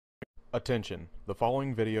Attention, the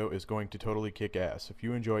following video is going to totally kick ass. If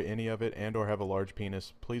you enjoy any of it and or have a large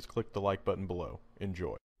penis, please click the like button below.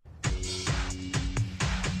 Enjoy.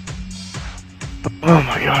 Oh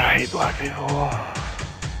my god, I hate black people.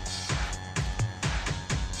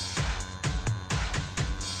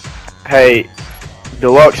 Hey,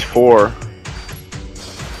 Deluxe 4.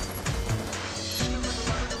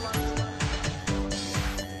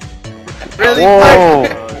 Really? Whoa!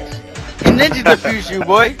 Ninja defuse you,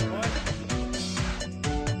 boy!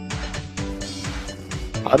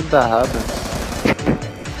 How did that happen?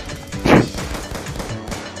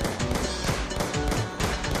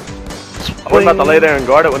 I was about to lay there and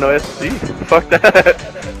guard it with no SC. Fuck that.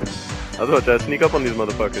 I was about to sneak up on these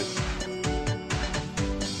motherfuckers.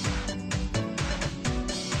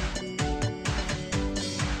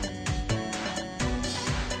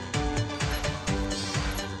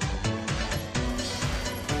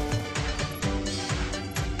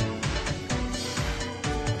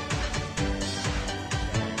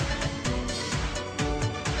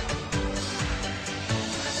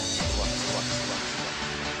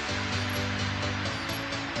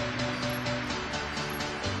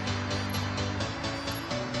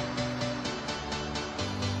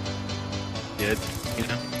 Did, you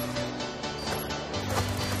know?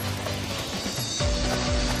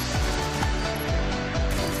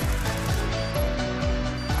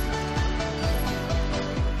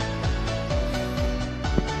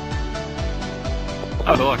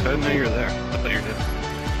 Oh, look, I didn't know you were there. I thought you were dead.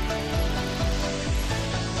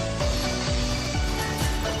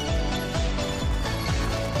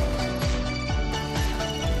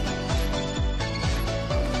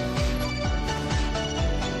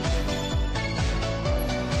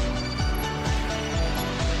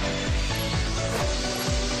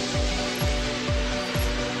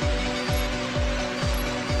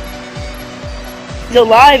 He's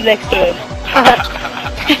alive next to him.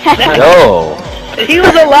 Yo! He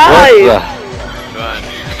was alive!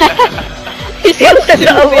 He was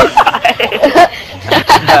alive!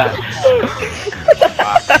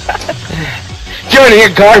 Jordan,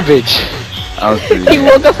 you're garbage! He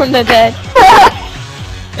woke up from the dead.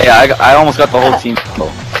 Yeah, I almost got the whole team.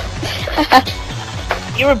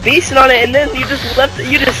 You were beasting on it and then you just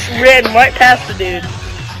ran right past the dude.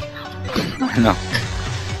 I know.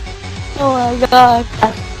 Oh my god.